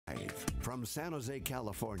From San Jose,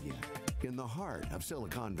 California, in the heart of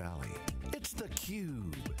Silicon Valley, it's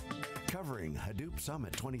theCUBE. Covering Hadoop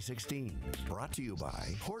Summit 2016. Brought to you by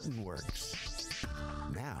Hortonworks.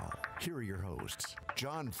 Now, here are your hosts,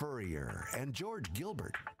 John Furrier and George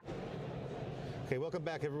Gilbert. Okay, welcome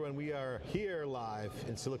back everyone. We are here live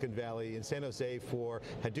in Silicon Valley in San Jose for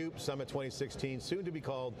Hadoop Summit 2016, soon to be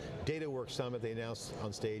called DataWorks Summit. They announced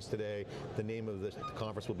on stage today the name of the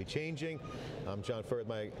conference will be changing. I'm John Furrier,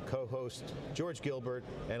 my co-host, George Gilbert,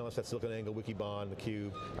 analyst at SiliconANGLE, Wikibon,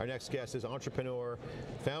 theCUBE. Our next guest is entrepreneur,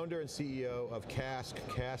 founder and CEO of Cask,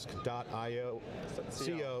 cask.io,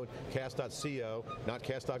 cask.co, not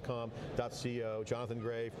cask.com.co, Jonathan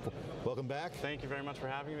Gray. Welcome back. Thank you very much for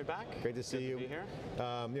having me back. Great to see you. Good to be here.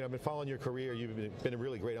 I've been following your career. You've been a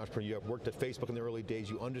really great entrepreneur. You have worked at Facebook in the early days.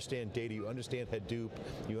 You understand data. You understand Hadoop.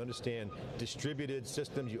 You understand distributed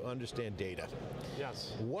systems. You understand data.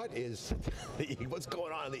 Yes. What's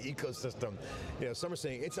going on in the ecosystem? Some are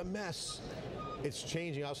saying it's a mess. It's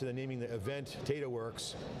changing. Obviously, they're naming the event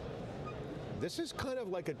DataWorks. This is kind of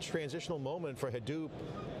like a transitional moment for Hadoop.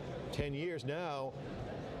 10 years now.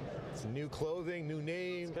 It's new clothing, new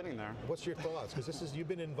name. It's getting there. What's your thoughts? Because you've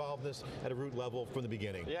been involved in this at a root level from the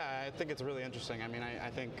beginning. Yeah, I think it's really interesting. I mean, I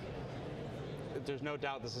think there's no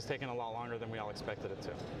doubt this has taken a lot longer than we all expected it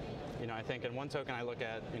to. I think in one token I look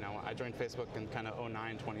at, I joined Facebook in kind of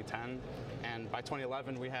 2009, 2010, and by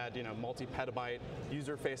 2011 we had, multi-petabyte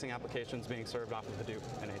user-facing applications being served off of Hadoop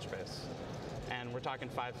and HBase. And we're talking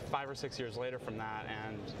five or 6 years later from that,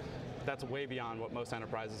 and that's way beyond what most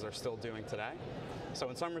enterprises are still doing today. So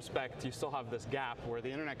in some respect, you still have this gap where the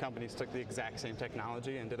internet companies took the exact same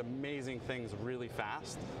technology and did amazing things really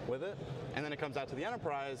fast with it, and then it comes out to the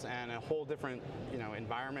enterprise and a whole different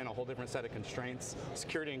environment, a whole different set of constraints.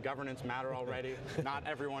 Security and governance matter already. Not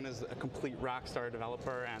everyone is a complete rock star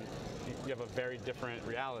developer, and you have a very different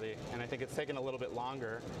reality. And I think it's taken a little bit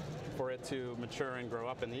longer for it to mature and grow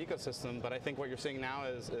up in the ecosystem, but I think what you're seeing now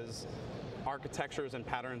is architectures and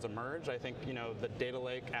patterns emerge. I think the data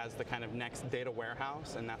lake as the kind of next data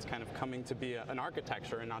warehouse, and that's kind of coming to be an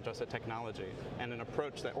architecture and not just a technology, and an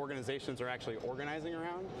approach that organizations are actually organizing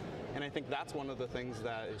around. And I think that's one of the things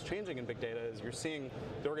that is changing in big data is you're seeing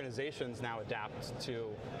the organizations now adapt to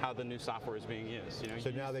how the new software is being used. So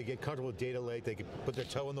now they get comfortable with data lake, they can put their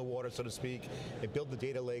toe in the water, so to speak, and build the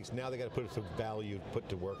data lakes. Now they got to put it to value, put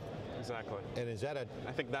to work. Exactly. And is that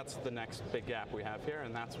I think that's the next big gap we have here,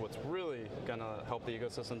 and that's what's really going to help the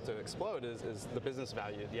ecosystem to explode is the business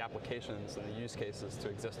value, the applications and the use cases to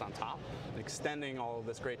exist on top, and extending all of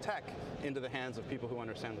this great tech into the hands of people who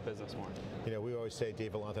understand the business more. We always say,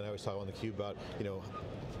 Dave Vellante and I always talk on theCUBE about,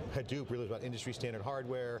 Hadoop really is about industry standard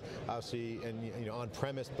hardware, obviously, and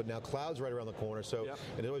on-premise, but now cloud's right around the corner, so yep.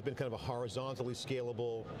 And it's always been kind of a horizontally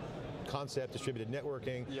scalable concept, distributed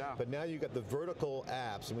networking, yeah. But now you've got the vertical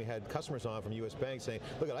apps, and we had customers on from US Bank saying,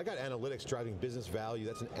 look, I got analytics driving business value,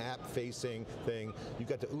 that's an app-facing thing. You've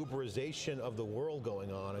got the Uberization of the world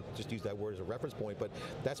going on, I just use that word as a reference point, but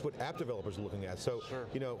that's what app developers are looking at. So, sure.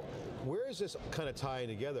 Where is this kind of tying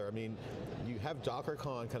together? I mean, you have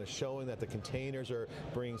DockerCon kind of showing that the containers are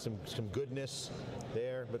bringing some goodness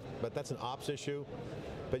there, but that's an ops issue,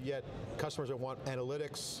 but yet customers that want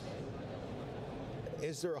analytics.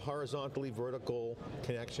 Is there a horizontally vertical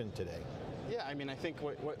connection today? Yeah, I mean, I think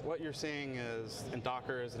what you're seeing is, and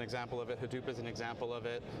Docker is an example of it, Hadoop is an example of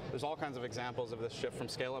it. There's all kinds of examples of this shift from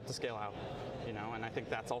scale up to scale out, and I think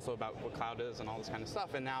that's also about what cloud is and all this kind of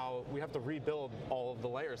stuff. And now we have to rebuild all of the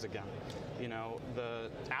layers again. The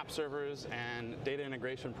app servers and data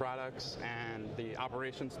integration products and the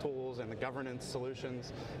operations tools and the governance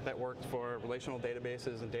solutions that worked for relational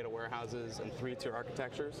databases and data warehouses and 3-tier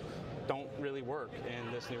architectures don't really work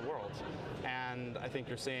in this new world. And I think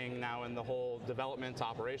you're seeing now in the whole development to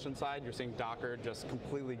operation side, you're seeing Docker just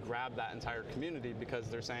completely grab that entire community because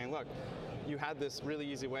they're saying, look, you had this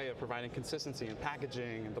really easy way of providing consistency in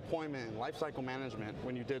packaging and deployment and lifecycle management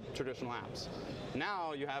when you did traditional apps.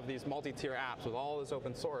 Now you have these multi-tier apps with all this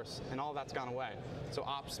open source, and all that's gone away. So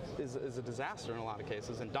ops is a disaster in a lot of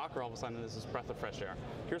cases, and Docker all of a sudden is this breath of fresh air.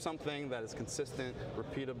 Here's something that is consistent,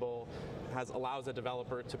 repeatable, allows a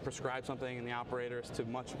developer to prescribe something in the operators to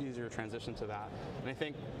much easier transition to that. And I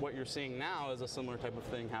think what you're seeing now is a similar type of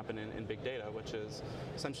thing happen in big data, which is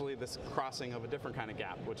essentially this crossing of a different kind of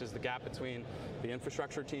gap, which is the gap between the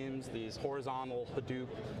infrastructure teams, these horizontal Hadoop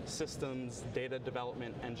systems, data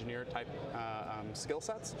development, engineer type skill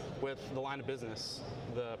sets, with the line of business,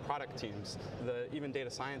 the product teams, even data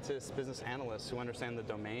scientists, business analysts who understand the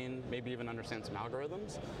domain, maybe even understand some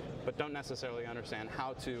algorithms, but don't necessarily understand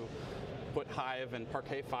how to put Hive and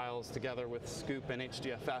Parquet files together with Scoop and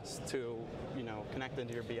HDFS to, connect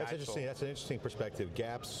into your BI That's interesting. tool. That's an interesting perspective.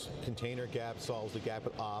 Gaps, container gap solves the gap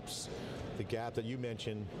with ops. The gap that you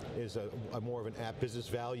mentioned is a more of an app business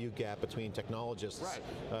value gap between technologists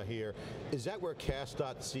here. Is that where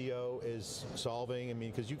Cask.co is solving? I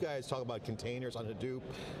mean, because you guys talk about containers on Hadoop,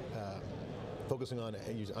 focusing on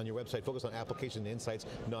your website, focus on application insights,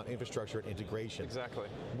 not infrastructure and integration. Exactly.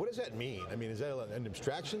 What does that mean? I mean, is that an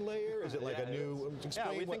abstraction layer? Is it like a new?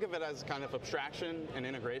 Yeah, we think of it as kind of abstraction and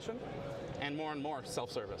integration, and more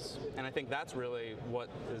self-service. And I think that's really what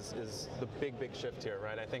is the big shift here,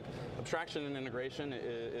 right? I think abstraction and integration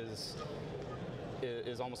is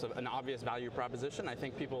almost an obvious value proposition. I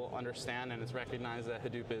think people understand and it's recognized that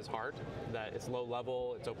Hadoop is hard, that it's low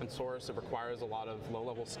level, it's open source, it requires a lot of low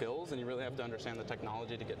level skills, and you really have to understand the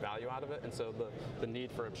technology to get value out of it. And so the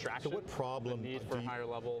need for abstraction, so what problem the need for higher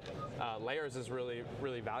level layers is really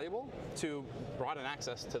valuable to broaden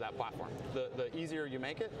access to that platform. The easier you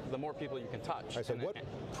make it, the more people you can touch. I said, what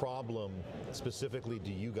problem specifically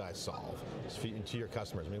do you guys solve to your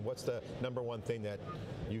customers? I mean, what's the number one thing that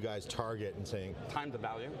you guys target and saying? Time to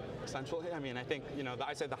value, essentially. I mean, I think,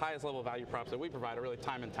 I say the highest level value props that we provide are really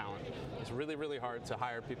time and talent. It's really hard to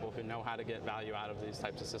hire people who know how to get value out of these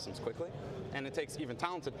types of systems quickly. And it takes even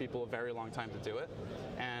talented people a very long time to do it.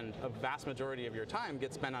 And a vast majority of your time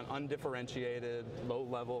gets spent on undifferentiated,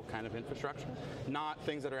 low-level kind of infrastructure, not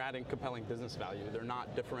things that are adding compelling business value. They're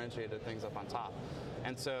not differentiated things up on top.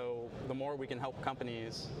 And so the more we can help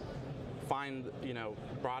companies find,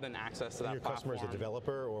 broaden access to that your platform. Customer is a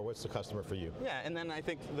developer, or what's the customer for you? Yeah, and then I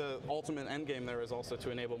think the ultimate end game there is also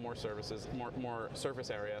to enable more services, more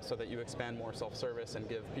surface area, so that you expand more self-service and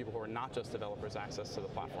give people who are not just developers access to the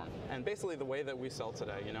platform. And basically the way that we sell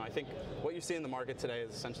today, I think what you see in the market today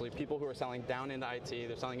is essentially people who are selling down into IT,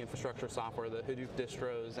 they're selling infrastructure software, the Hadoop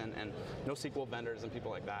distros and NoSQL vendors and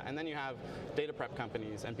people like that. And then you have data prep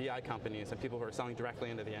companies and BI companies and people who are selling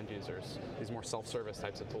directly into the end users, these more self-service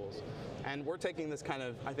types of tools. And we're taking this kind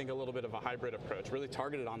of, I think, a little bit of a hybrid approach, really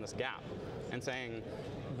targeted on this gap, and saying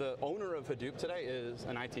the owner of Hadoop today is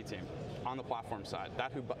an IT team on the platform side.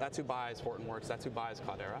 That's who buys Hortonworks, that's who buys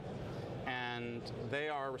Cloudera. And they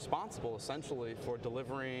are responsible essentially for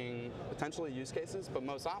delivering potentially use cases, but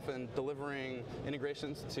most often delivering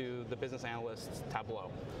integrations to the business analyst's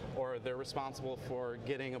Tableau. Or they're responsible for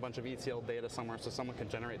getting a bunch of ETL data somewhere so someone can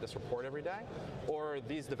generate this report every day. Or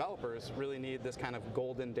these developers really need this kind of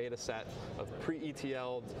golden data set of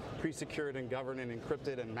pre-ETL'd, pre-secured and governed and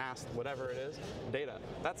encrypted and masked, whatever it is, data.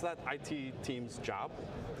 That's that IT team's job.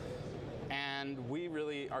 And we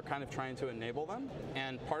really are kind of trying to enable them.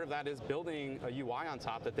 And part of that is building a UI on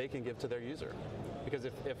top that they can give to their user. Because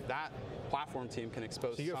if that platform team can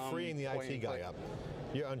expose So you're freeing the IT guy up.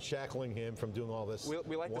 You're unshackling him from doing all this.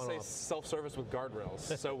 We like to say self-service with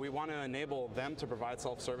guardrails. So we want to enable them to provide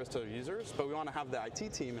self-service to their users, but we want to have the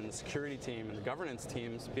IT team and the security team and the governance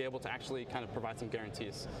teams be able to actually kind of provide some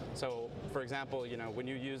guarantees. So for example, when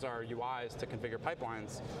you use our UIs to configure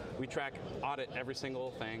pipelines, we track, audit every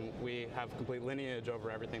single thing. We have complete lineage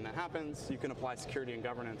over everything that happens. You can apply security and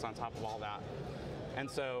governance on top of all that.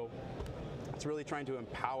 And so it's really trying to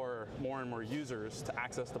empower more and more users to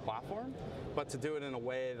access the platform, but to do it in a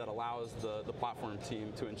way that allows the platform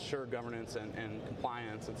team to ensure governance and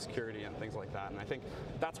compliance and security and things like that. And I think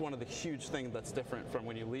that's one of the huge things that's different from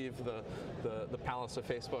when you leave the palace of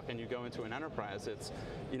Facebook and you go into an enterprise. It's,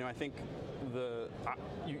 I think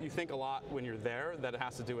you think a lot when you're there that it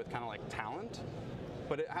has to do with kind of like talent,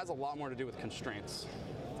 but it has a lot more to do with constraints.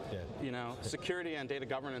 Yeah. Security and data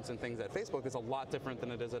governance and things at Facebook is a lot different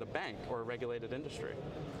than it is at a bank or a regulated industry.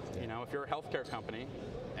 Yeah. If you're a healthcare company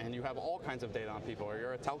and you have all kinds of data on people, or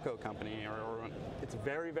you're a telco company, or it's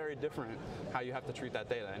very, very different how you have to treat that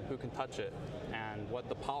data and who can touch it and what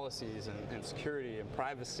the policies and security and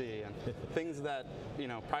privacy and things that,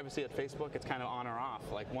 privacy at Facebook, it's kind of on or off.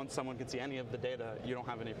 Like once someone can see any of the data, you don't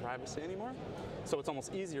have any privacy anymore. So it's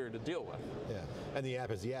almost easier to deal with. Yeah, and the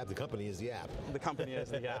app is the app, the company is the app. The company is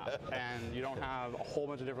the app, and you don't have a whole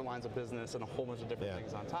bunch of different lines of business and a whole bunch of different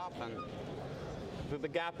things on top. And the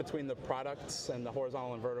gap between the products and the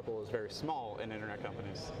horizontal and vertical is very small in internet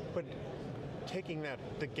companies. But taking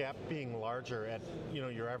the gap being larger at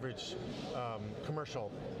your average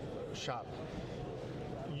commercial shop,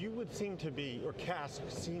 you would seem to be, or Cask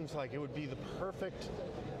seems like it would be the perfect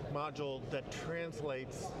module that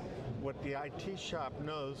translates what the IT shop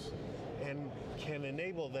knows and can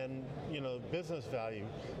enable then business value.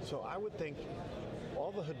 So I would think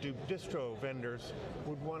all the Hadoop distro vendors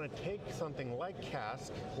would want to take something like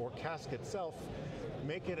Cask or Cask itself,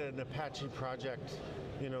 make it an Apache project,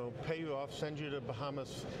 pay you off, send you to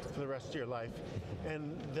Bahamas for the rest of your life,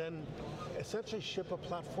 and then essentially ship a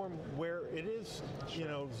platform where it is,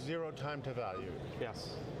 zero time to value.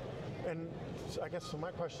 Yes. And I guess so my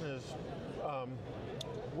question is,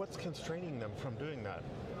 what's constraining them from doing that?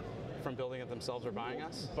 From building it themselves or buying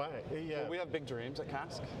us? Yeah. Well, we have big dreams at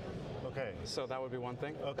Cask. Okay. So that would be one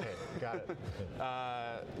thing. Okay, got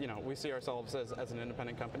it. We see ourselves as an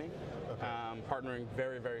independent company, partnering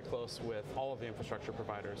very, very close with all of the infrastructure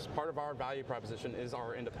providers. Part of our value proposition is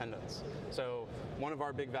our independence. So one of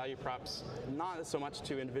our big value props, not so much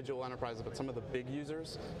to individual enterprises, but some of the big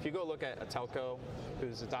users. If you go look at a telco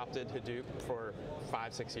who's adopted Hadoop for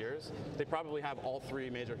 5-6 years, they probably have all 3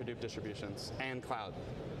 major Hadoop distributions and cloud.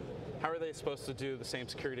 How are they supposed to do the same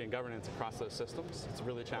security and governance across those systems? It's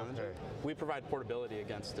really challenging. Okay. We provide portability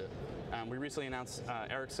against it. We recently announced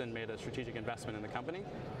Ericsson made a strategic investment in the company.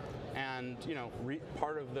 And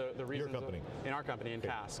part of the reasons in our company in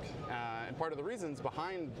Cask, and part of the reasons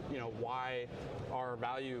behind why our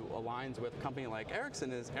value aligns with a company like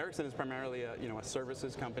Ericsson is primarily a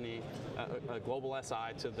services company, a global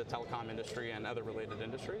SI to the telecom industry and other related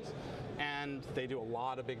industries, and they do a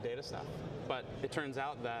lot of big data stuff. But it turns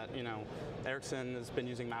out that Ericsson has been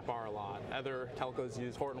using MapR a lot. Other telcos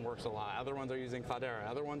use Hortonworks a lot. Other ones are using Cloudera.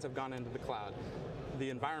 Other ones have gone into the cloud. The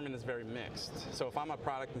environment is very mixed. So if I'm a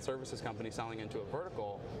product and services company selling into a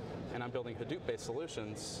vertical and I'm building Hadoop-based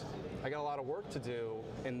solutions, I got a lot of work to do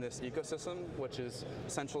in this ecosystem, which is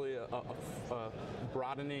essentially a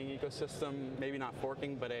broadening ecosystem, maybe not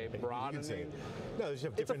forking, but a broadening. No,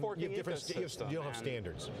 it's a forking ecosystem. You don't have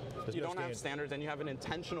standards. You don't have standards, and you have an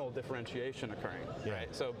intentional differentiation occurring, right?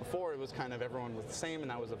 So before it was kind of everyone was the same, and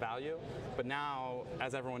that was a value. But now,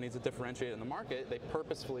 as everyone needs to differentiate in the market, they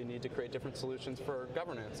purposefully need to create different solutions for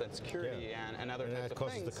governance and security and other types of things. And that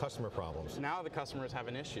causes the customer problems. Now the customers have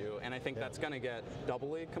an issue, and I think that's going to get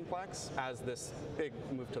doubly complex as this big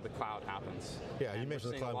move to the cloud happens. Yeah, you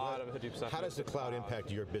mentioned the cloud. A lot of Hadoop stuff. How does the cloud impact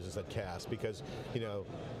your business at Cask? Because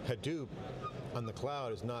Hadoop on the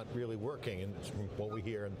cloud is not really working, and from what we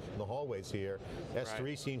hear in the hallways here,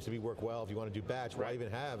 S3 seems to be work well. If you want to do batch, why even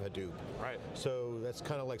have Hadoop? Right. So that's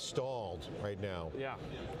kind of like stalled right now. Yeah,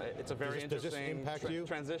 it's a very interesting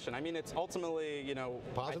transition. I mean, it's ultimately,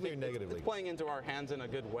 positively or negatively? It's playing into our hands in a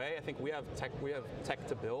good way. I think we have tech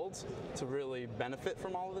to build to really benefit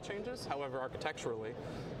from all of the changes. However, architecturally,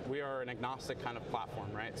 we are an agnostic kind of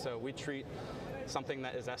platform, right? So we treat something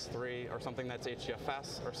that is S3 or something that's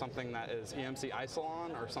HDFS or something that is EMC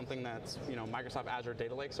Isilon or something that's Microsoft Azure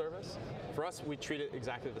Data Lake Service. For us, we treat it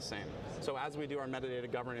exactly the same. So as we do our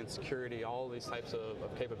metadata governance, security, all these types of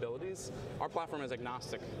capabilities, our platform is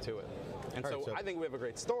agnostic to it. And so I think we have a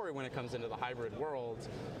great story when it comes into the hybrid world,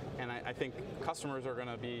 and I think customers are going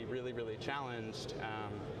to be really, really challenged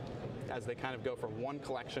as they kind of go from one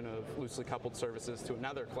collection of loosely coupled services to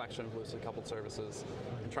another collection of loosely coupled services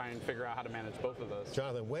and try and figure out how to manage both of those.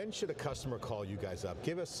 Jonathan, when should a customer call you guys up?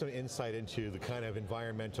 Give us some insight into the kind of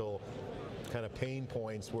environmental kind of pain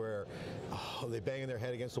points where they're banging their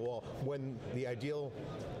head against the wall, when the ideal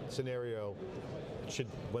scenario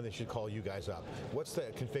when they should call you guys up. What's the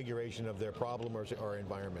configuration of their problem or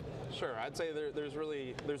environment? Sure, I'd say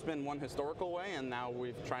there's been one historical way, and now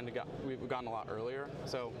we've gotten a lot earlier.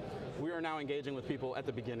 So we are now engaging with people at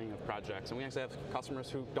the beginning of projects, and we actually have customers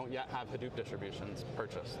who don't yet have Hadoop distributions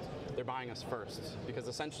purchased. They're buying us first, because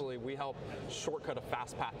essentially we help shortcut a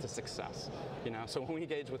fast path to success. So when we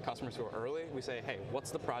engage with customers who are early, we say, hey,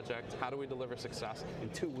 what's the project? How do we deliver success in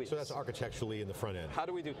 2 weeks? So that's architecturally in the front end. How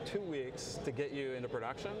do we do 2 weeks to get you into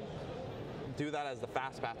production? Do that as the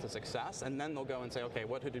fast path to success, and then they'll go and say, okay,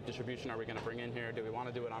 what Hadoop distribution are we going to bring in here? Do we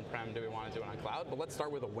want to do it on-prem? Do we want to do it on cloud? But let's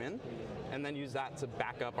start with a win, and then use that to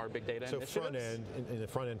back up our big data initiatives. So front end, in the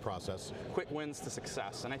front end process. Quick wins to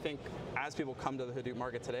success. And I think as people come to the Hadoop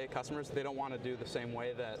market today, customers, they don't want to do the same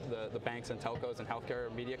way that the banks and telcos and healthcare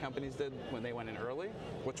and media companies did when they went in early,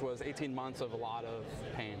 which was 18 months of a lot of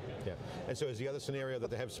pain. Yeah, and so is the other scenario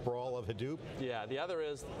that they have sprawl of Hadoop? Yeah, the other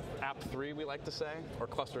is app 3, we like to say, or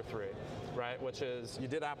cluster 3. Right, which is you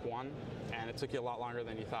did app 1 and it took you a lot longer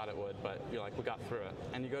than you thought it would, but you're like, we got through it.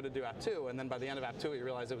 And you go to do app 2, and then by the end of app 2 you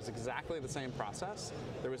realize it was exactly the same process.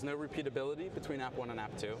 There was no repeatability between app 1 and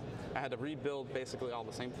app 2. I had to rebuild basically all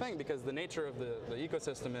the same thing, because the nature of the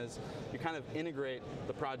ecosystem is you kind of integrate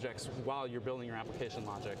the projects while you're building your application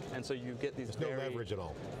logic. And so you get these There's no leverage at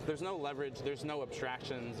all. There's no leverage, there's no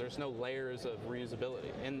abstractions, there's no layers of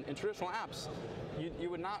reusability. In traditional apps, you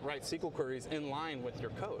would not write SQL queries in line with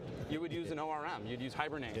your code. You would use use an ORM, you'd use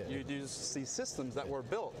Hibernate, Yeah. you'd use these systems that were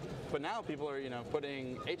built. But now people are,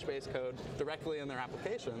 putting HBase code directly in their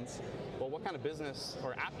applications. Well, what kind of business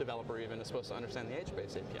or app developer even is supposed to understand the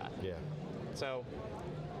HBase API? Yeah. So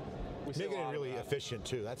we see Making a it lot really of that. efficient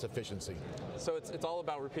too. That's efficiency. So it's all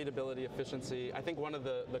about repeatability, efficiency. I think one of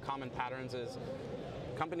the common patterns is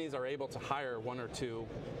companies are able to hire one or two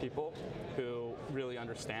people who really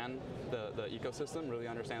understand the ecosystem, really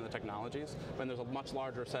understand the technologies, when there's a much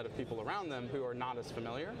larger set of people around them who are not as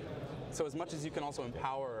familiar. So as much as you can also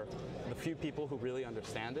empower the few people who really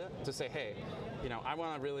understand it to say, hey, I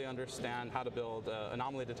want to really understand how to build an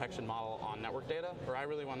anomaly detection model on network data, or I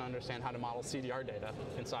really want to understand how to model CDR data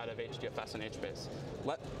inside of HDFS and HBase.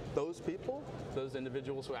 Let those people, those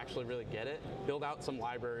individuals who actually really get it, build out some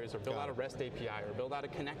libraries or build out a REST API or build out a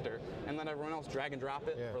connector, and let everyone else drag and drop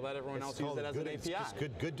it, or let everyone else use it as an API. It's just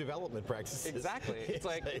good development practices. Exactly. It's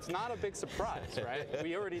like, it's not a big surprise, right?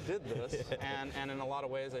 We already did this, and in a lot of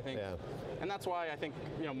ways, I think, and that's why I think,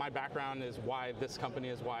 my background is why this company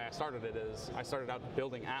is why I started it, is I started out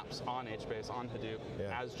building apps on HBase, on Hadoop,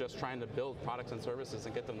 as just trying to build products and services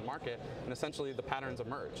and get them to market, and essentially the patterns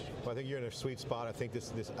emerge. Well, I think you're in a sweet spot. I think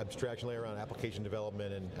this abstraction layer around application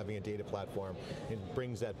development and having a data platform, it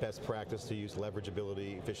brings that best practice to use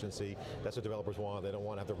leverageability, efficiency. That's what developers want. They don't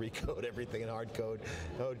want to have to recode everything in hard code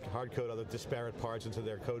other disparate parts into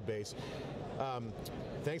their code base.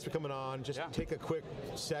 Thanks for coming on. Just take a quick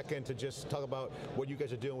second to just talk about what you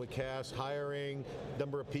guys are doing with Cask, hiring,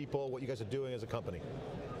 number of people, what you guys are doing as a company.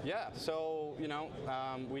 Yeah, so,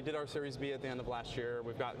 we did our Series B at the end of last year.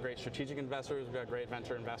 We've got great strategic investors, we've got great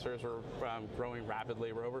venture investors. We're growing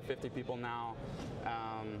rapidly. We're over 50 people now.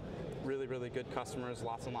 Really, really good customers,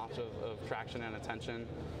 lots and lots of traction and attention.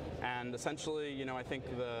 And essentially, I think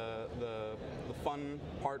the fun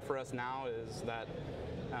part for us now is that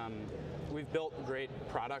we've built great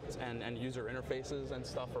product and user interfaces and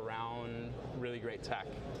stuff around really great tech.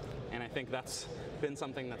 And I think that's been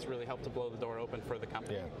something that's really helped to blow the door open for the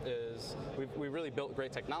company, is we've really built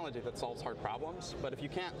great technology that solves hard problems, but if you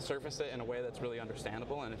can't surface it in a way that's really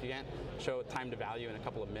understandable, and if you can't show time to value in a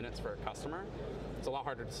couple of minutes for a customer, it's a lot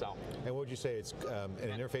harder to sell. And what would you say? It's an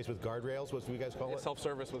interface with guardrails, what do you guys call it?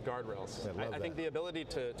 Self-service with guardrails. I think the ability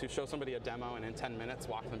to show somebody a demo and in 10 minutes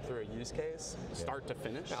walk them through a use case, start to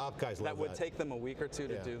finish, that would take them a week or two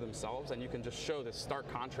to do themselves, and you can just show this stark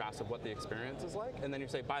contrast of what the experience is like, and then you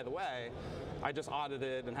say, by the way, I just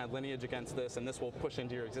audited and had lineage against this, and this will push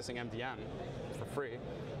into your existing MDM for free.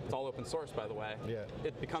 It's all open source, by the way.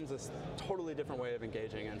 It becomes this totally different way of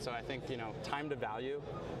engaging, and so I think time to value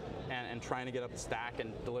and trying to get up the stack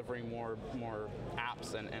and delivering more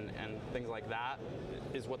apps and things like that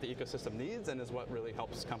is what the ecosystem needs and is what really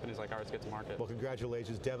helps companies like ours get to market. Well,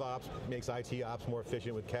 congratulations. DevOps makes IT ops more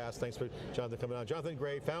efficient with Cask. Thanks for Jonathan coming on. Jonathan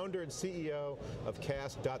Gray, founder and CEO of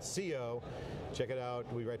Cask.co. Check it out.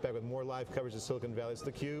 We'll be right back with more live coverage of Silicon Valley. It's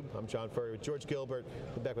theCUBE. I'm John Furrier with George Gilbert.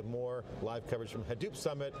 We'll be back with more live coverage from Hadoop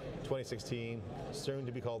Summit 2016, soon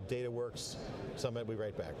to be called DataWorks Summit. We'll be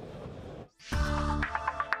right back.